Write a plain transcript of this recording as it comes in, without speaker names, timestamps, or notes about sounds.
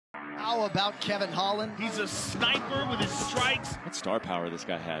How about Kevin Holland? He's a sniper with his strikes. What star power this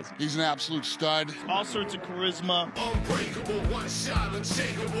guy has. He's an absolute stud. All sorts of charisma. Unbreakable, one shot,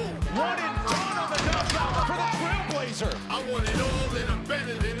 unshakable. One and done on the knockout for the Trailblazer. I want it all and I'm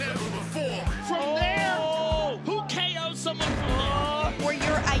better than ever before. From there, who KO'd someone from there? For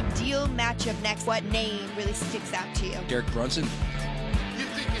your ideal matchup next, what name really sticks out to you? Brunson. You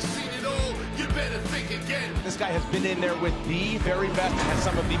think you've seen it all? You better think again. This guy has been in there with the very best and has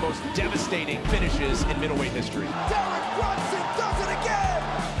some of the most devastating finishes in middleweight history. Brunson does it again!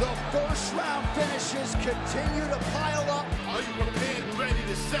 The first round finishes continue to pile up. Are you prepared and ready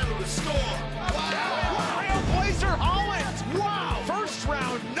to settle the score? Wow! Trailblazer Holland! Wow! First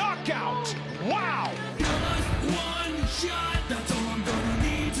round knockout! Wow! One shot, that's all I'm gonna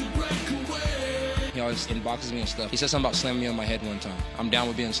need to break away. He always inboxes me and stuff. He said something about slamming me on my head one time. I'm down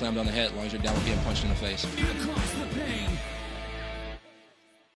with being slammed on the head as long as you're down with being punched in the face. Across the pain.